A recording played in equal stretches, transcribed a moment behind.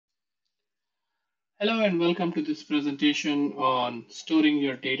Hello and welcome to this presentation on storing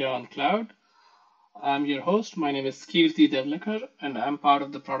your data on cloud. I'm your host. My name is Kirti Devlekar, and I'm part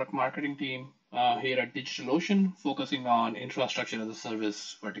of the product marketing team here at DigitalOcean, focusing on infrastructure as a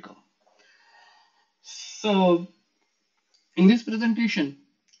service vertical. So, in this presentation,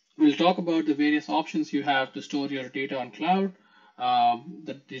 we'll talk about the various options you have to store your data on cloud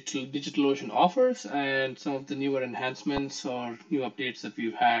that DigitalOcean offers, and some of the newer enhancements or new updates that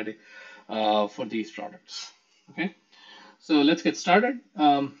we've had for these products. Okay. So let's get started.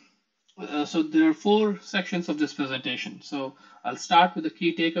 So there are four sections of this presentation. So I'll start with the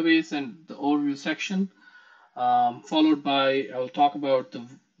key takeaways and the overview section, followed by I'll talk about the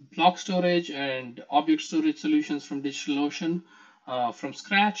block storage and object storage solutions from DigitalOcean from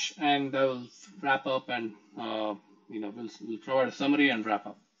scratch, and I will wrap up and we'll provide a summary and wrap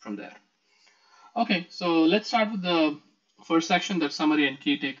up from there. Okay, so let's start with the first section, that's summary and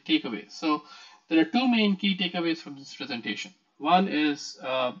key takeaways. So there are two main key takeaways from this presentation. One is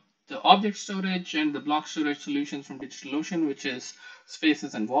the object storage and the block storage solutions from DigitalOcean, which is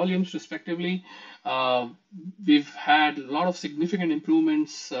spaces and volumes respectively. We've had a lot of significant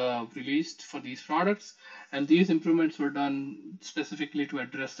improvements released for these products, and these improvements were done specifically to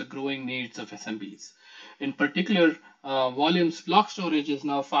address the growing needs of SMBs. In particular, volumes block storage is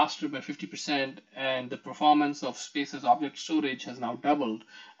now faster by 50%, and the performance of Spaces object storage has now doubled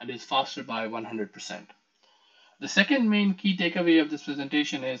and is faster by 100%. The second main key takeaway of this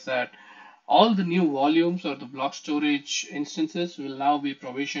presentation is that all the new volumes or the block storage instances will now be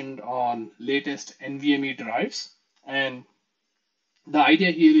provisioned on latest NVMe drives. And the idea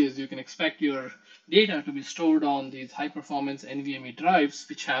here is you can expect your data to be stored on these high performance NVMe drives,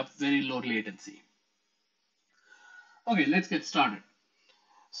 which have very low latency. Okay, let's get started.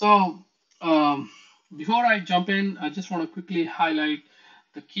 So before I jump in, I just want to quickly highlight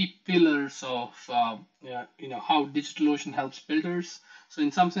the key pillars of how DigitalOcean helps builders. So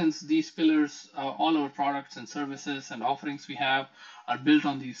in some sense, these pillars, all our products and services and offerings we have are built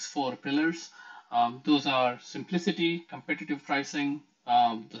on these four pillars. Those are simplicity, competitive pricing,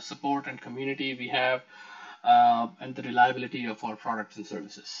 the support and community we have, and the reliability of our products and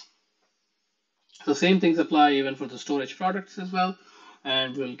services. So same things apply even for the storage products as well,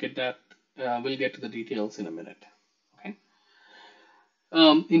 and we'll get to the details in a minute. Okay.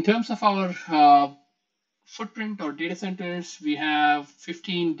 In terms of our footprint or data centers, we have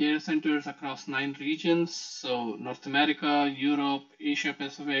 15 data centers across 9 regions. So North America, Europe, Asia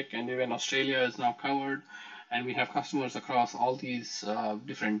Pacific, and even Australia is now covered. And we have customers across all these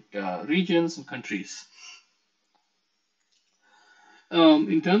different regions and countries.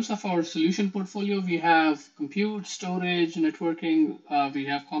 In terms of our solution portfolio, we have compute, storage, networking. We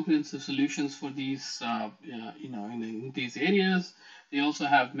have comprehensive solutions for these, in these areas. They also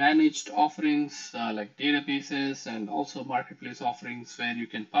have managed offerings like databases and also marketplace offerings where you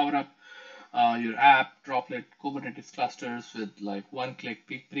can power up your app, Droplet, Kubernetes clusters with like one-click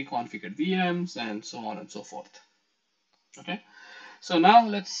pre-configured VMs and so on and so forth. Okay. So now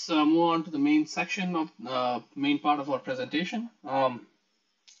let's move on to the main section of main part of our presentation.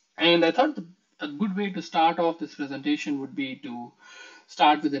 And I thought a good way to start off this presentation would be to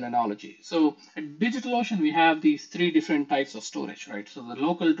start with an analogy. So at DigitalOcean, we have these three different types of storage, right? So the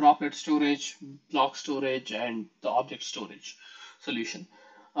local droplet storage, block storage, and the object storage solution.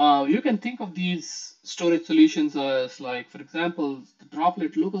 You can think of these storage solutions as like, for example, the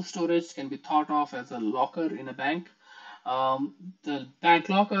droplet local storage can be thought of as a locker in a bank. The bank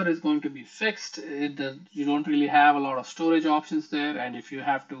locker is going to be fixed. You don't really have a lot of storage options there, and if you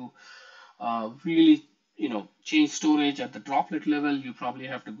have to really change storage at the droplet level, you probably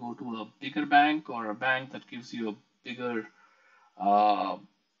have to go to a bigger bank or a bank that gives you a bigger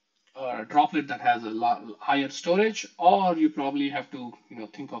droplet that has a lot higher storage, or you probably have to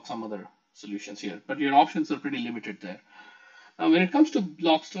think of some other solutions here. But your options are pretty limited there. Now, when it comes to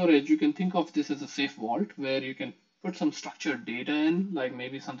block storage, you can think of this as a safe vault where you can put some structured data in, like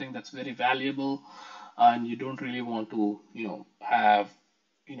maybe something that's very valuable, and you don't really want to, have,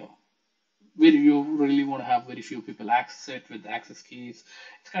 where you really want to have very few people access it with access keys.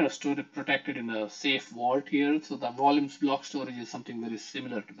 It's kind of stored protected in a safe vault here. So the volumes block storage is something very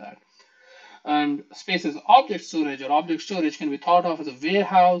similar to that. And Spaces object storage or object storage can be thought of as a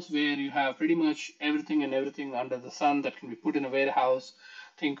warehouse where you have pretty much everything and everything under the sun that can be put in a warehouse.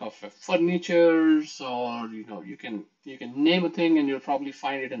 Think of furnitures, or you can name a thing and you'll probably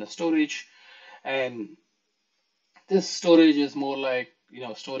find it in a storage. And this storage is more like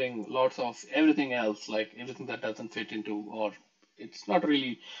storing lots of everything else, like everything that doesn't fit into, or it's not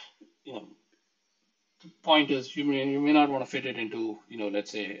really point is you may not want to fit it into,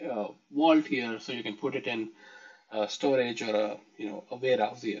 let's say a vault here, so you can put it in storage or a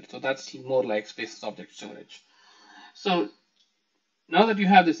warehouse here. So that's more like spaces object storage. So now that you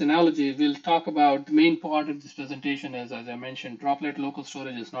have this analogy, we'll talk about the main part of this presentation is, as I mentioned, droplet local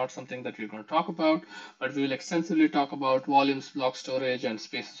storage is not something that we're going to talk about, but we will extensively talk about volumes, block storage, and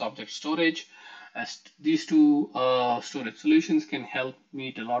spaces object storage, as these two storage solutions can help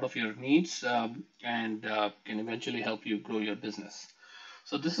meet a lot of your needs and can eventually help you grow your business.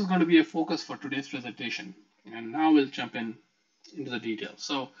 So this is going to be a focus for today's presentation. And now we'll jump into the details.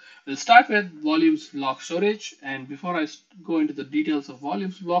 So we'll start with volumes block storage. And before I go into the details of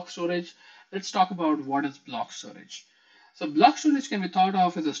volumes block storage, let's talk about what is block storage. So block storage can be thought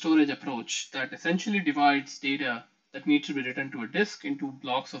of as a storage approach that essentially divides data that needs to be written to a disk into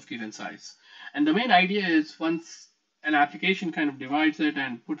blocks of given size. And the main idea is once an application kind of divides it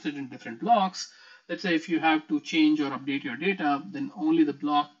and puts it in different blocks, let's say if you have to change or update your data, then only the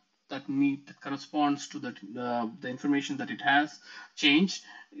block that corresponds to the information that it has changed,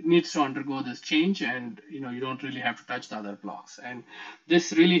 it needs to undergo this change, and you don't really have to touch the other blocks. And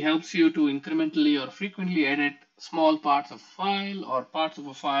this really helps you to incrementally or frequently edit small parts of file or parts of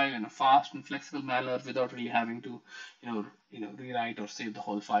a file in a fast and flexible manner without really having to rewrite or save the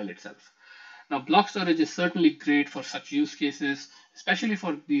whole file itself. Now, block storage is certainly great for such use cases, especially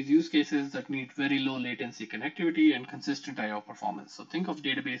for these use cases that need very low latency connectivity and consistent I/O performance. So think of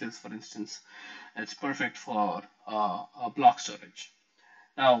databases, for instance. It's perfect for block storage.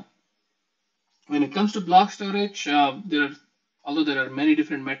 Now, when it comes to block storage, although there are many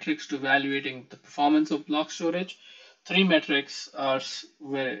different metrics to evaluating the performance of block storage, three metrics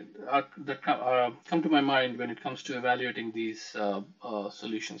that come to my mind when it comes to evaluating these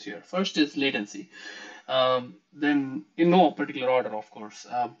solutions here. First is latency. Then, in no particular order, of course,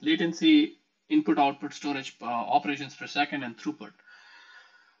 latency, input-output storage operations per second, and throughput.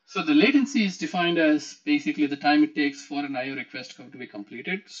 So the latency is defined as basically the time it takes for an IO request to be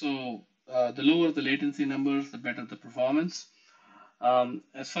completed. So the lower the latency numbers, the better the performance.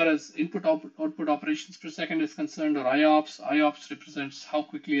 As far as input-output operations per second is concerned, or IOPS represents how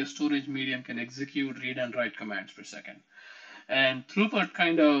quickly a storage medium can execute read and write commands per second. And throughput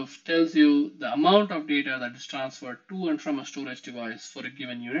kind of tells you the amount of data that is transferred to and from a storage device for a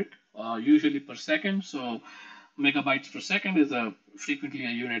given unit, usually per second. So megabytes per second is frequently a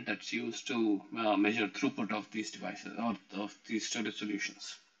unit that's used to measure throughput of these devices or of these storage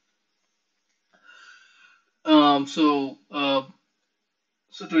solutions. So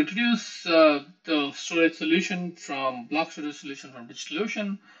to introduce the storage solution from block storage solution from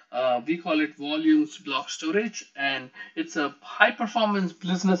DigitalOcean, we call it volumes block storage, and it's a high performance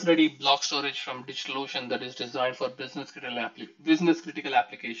business ready block storage from DigitalOcean that is designed for business critical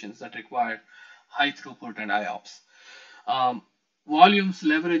applications that require high throughput and IOPS. Volumes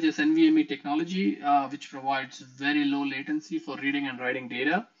leverages NVMe technology, which provides very low latency for reading and writing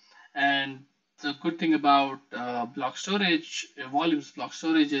data. And the good thing about block storage, volumes block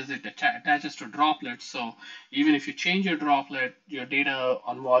storage, is it attaches to droplets. So even if you change your droplet, your data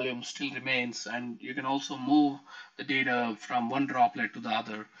on volume still remains, and you can also move the data from one droplet to the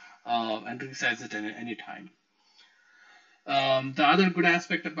other and resize it at any time. The other good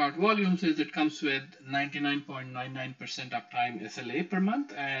aspect about volumes is it comes with 99.99% uptime SLA per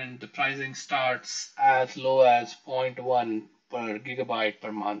month, and the pricing starts as low as 0.1 per gigabyte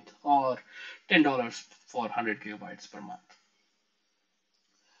per month, or $10 for 100 gigabytes per month.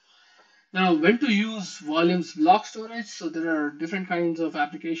 Now, when to use volumes block storage? So there are different kinds of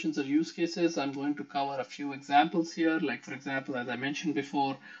applications or use cases. I'm going to cover a few examples here. Like, for example, as I mentioned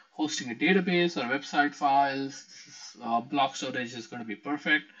before, hosting a database or website files, block storage is going to be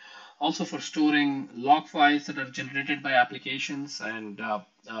perfect. Also for storing log files that are generated by applications, and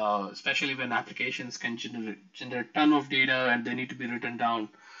especially when applications can generate a ton of data and they need to be written down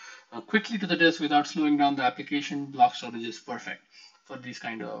quickly to the disk without slowing down the application, block storage is perfect for these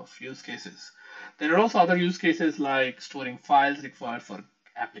kind of use cases. There are also other use cases like storing files required for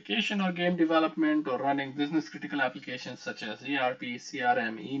application or game development, or running business critical applications such as ERP,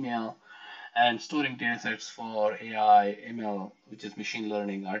 CRM, email, and storing datasets for AI, ML, which is machine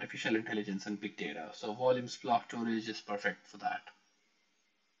learning, artificial intelligence, and big data. So volumes block storage is perfect for that.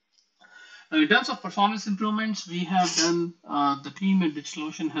 Now, in terms of performance improvements, we have done, the team at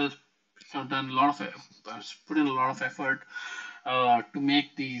DigitalOcean has done put in a lot of effort to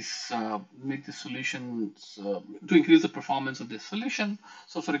make these solutions, to increase the performance of this solution.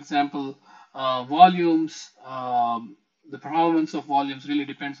 So for example, volumes, the performance of volumes really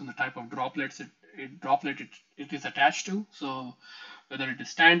depends on the type of droplets it is attached to. So whether it is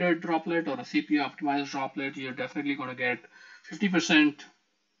standard droplet or a CPU optimized droplet, you're definitely going to get 50%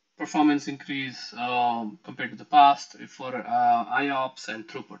 performance increase compared to the past for IOPS and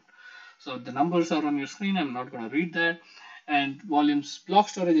throughput. So the numbers are on your screen. I'm not going to read that. And volumes block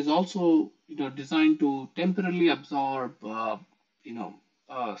storage is also designed to temporarily absorb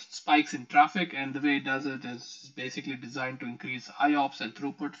spikes in traffic, and the way it does it is basically designed to increase IOPS and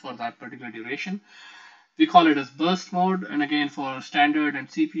throughput for that particular duration. We call it as burst mode, and again for standard and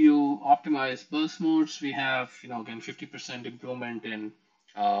CPU optimized burst modes, we have again 50% improvement in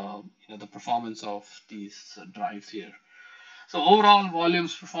the performance of these drives here. So overall,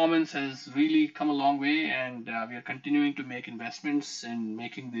 volumes performance has really come a long way, and we are continuing to make investments in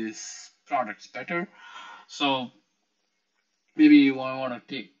making these products better. So maybe you want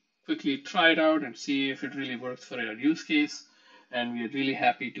to quickly try it out and see if it really works for your use case. And we are really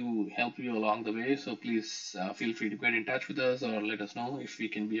happy to help you along the way. So please feel free to get in touch with us or let us know if we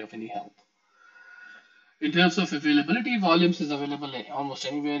can be of any help. In terms of availability, volumes is available almost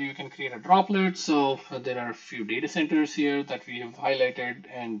anywhere you can create a droplet. So there are a few data centers here that we have highlighted,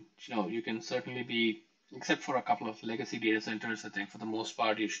 and you can certainly be, except for a couple of legacy data centers, I think for the most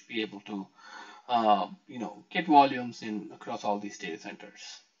part you should be able to get volumes in across all these data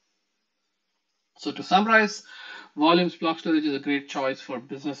centers. So to summarize, volumes block storage is a great choice for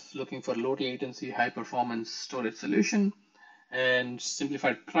businesses looking for low latency, high performance storage solution. And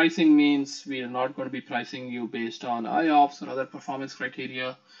simplified pricing means we are not going to be pricing you based on IOPS or other performance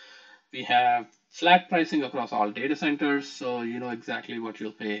criteria. We have flat pricing across all data centers, so you know exactly what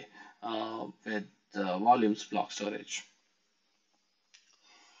you'll pay with volumes block storage.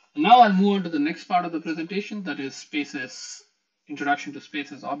 Now I'll move on to the next part of the presentation, that is Spaces, introduction to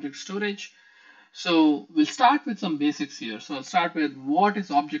Spaces object storage. So we'll start with some basics here. So I'll start with what is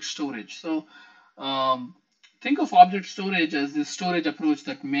object storage. So think of object storage as this storage approach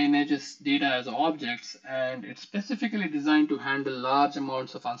that manages data as objects, and it's specifically designed to handle large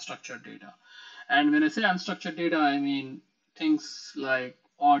amounts of unstructured data. And when I say unstructured data, I mean things like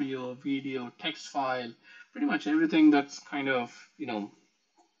audio, video, text file, pretty much everything that's kind of,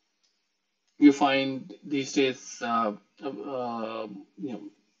 you find these days,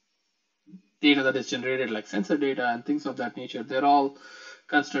 data that is generated like sensor data and things of that nature. They're all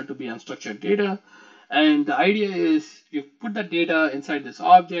considered to be unstructured data. And the idea is you put the data inside this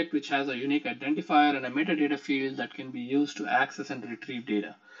object, which has a unique identifier and a metadata field that can be used to access and retrieve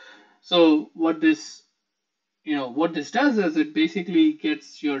data. So what this does is it basically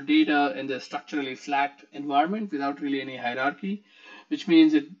gets your data in the structurally flat environment without really any hierarchy, which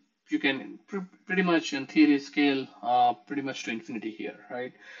means you can pretty much in theory scale pretty much to infinity here,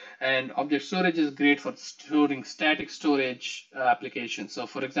 right? And object storage is great for storing static storage applications. So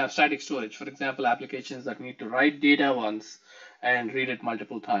for example, static storage, for example, applications that need to write data once and read it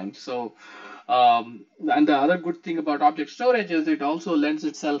multiple times. So and the other good thing about object storage is it also lends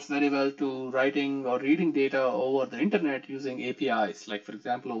itself very well to writing or reading data over the internet using APIs, like for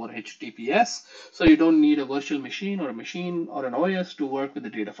example over HTTPS. So you don't need a virtual machine or an OS to work with the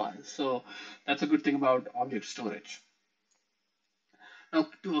data files. So that's a good thing about object storage. Now,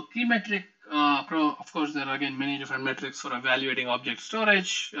 to a key metric, of course, there are again many different metrics for evaluating object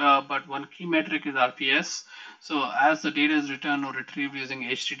storage, but one key metric is RPS. So as the data is returned or retrieved using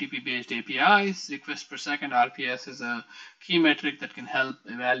HTTP-based APIs, request per second RPS is a key metric that can help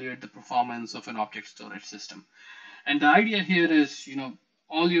evaluate the performance of an object storage system. And the idea here is,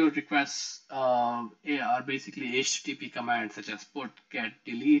 all your requests are basically HTTP commands such as put, get,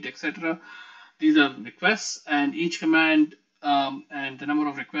 delete, etc. These are requests, and each command and the number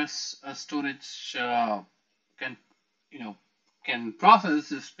of requests storage can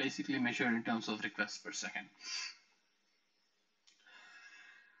process is basically measured in terms of requests per second.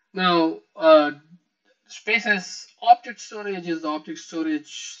 Now, Spaces object storage is the object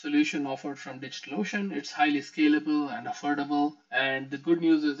storage solution offered from DigitalOcean. It's highly scalable and affordable. And the good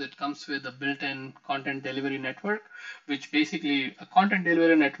news is it comes with a built-in content delivery network, which basically a content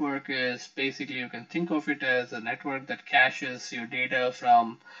delivery network is basically, you can think of it as a network that caches your data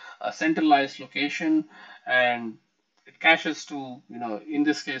from a centralized location, and it caches to, in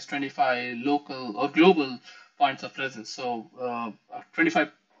this case, 25 local or global points of presence. So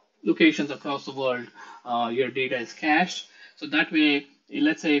 25 locations across the world, your data is cached. So that way,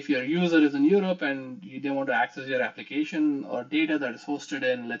 let's say if your user is in Europe and they want to access your application or data that is hosted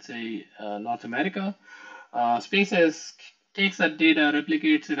in, let's say, North America, Spaces takes that data,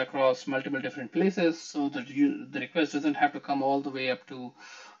 replicates it across multiple different places so that the request doesn't have to come all the way up to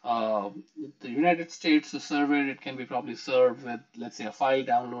the United States to serve it. It can be probably served with, let's say, a file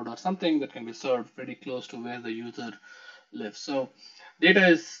download or something that can be served pretty close to where the user lives. So Data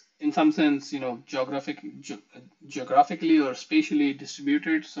is in some sense, geographically or spatially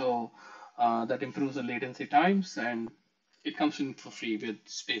distributed, so that improves the latency times, and it comes in for free with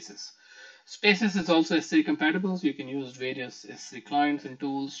Spaces. Spaces is also S3 compatible, so you can use various S3 clients and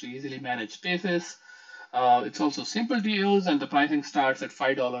tools to easily manage Spaces. It's also simple to use, and the pricing starts at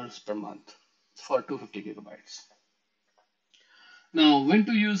 $5 per month for 250 gigabytes. Now, when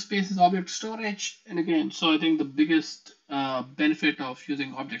to use Spaces object storage, and again, so I think the biggest benefit of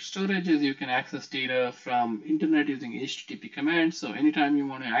using object storage is you can access data from internet using HTTP commands. So anytime you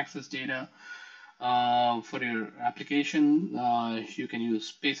want to access data for your application, you can use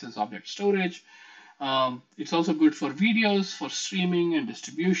Spaces object storage. It's also good for videos, for streaming and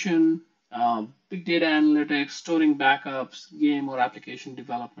distribution, big data analytics, storing backups, game or application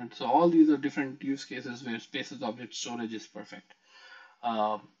development. So all these are different use cases where Spaces object storage is perfect.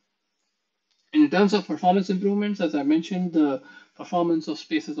 In terms of performance improvements, as I mentioned, the performance of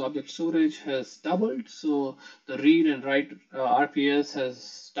Spaces object storage has doubled. So the read and write RPS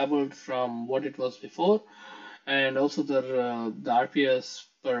has doubled from what it was before, and also the RPS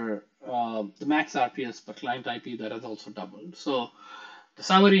per the max RPS per client IP, that has also doubled. So the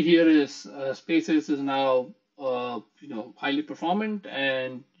summary here is Spaces is now highly performant,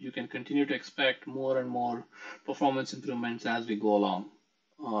 and you can continue to expect more and more performance improvements as we go along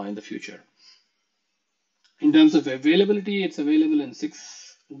in the future. In terms of availability, it's available in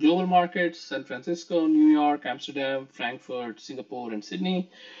 6 global markets: San Francisco, New York, Amsterdam, Frankfurt, Singapore, and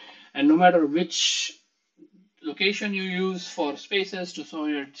Sydney. And no matter which location you use for Spaces to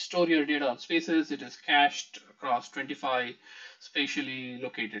store your data on Spaces, it is cached across 25 spatially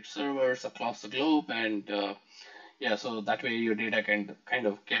located servers across the globe. And so that way your data kind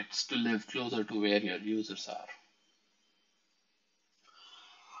of gets to live closer to where your users are.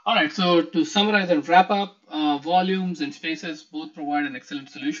 All right, so to summarize and wrap up, volumes and Spaces both provide an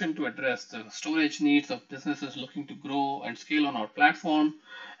excellent solution to address the storage needs of businesses looking to grow and scale on our platform.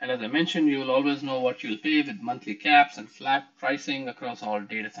 And as I mentioned, you will always know what you'll pay with monthly caps and flat pricing across all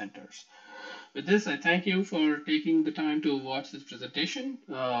data centers. With this, I thank you for taking the time to watch this presentation.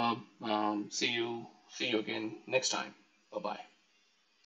 See you again next time. Bye-bye.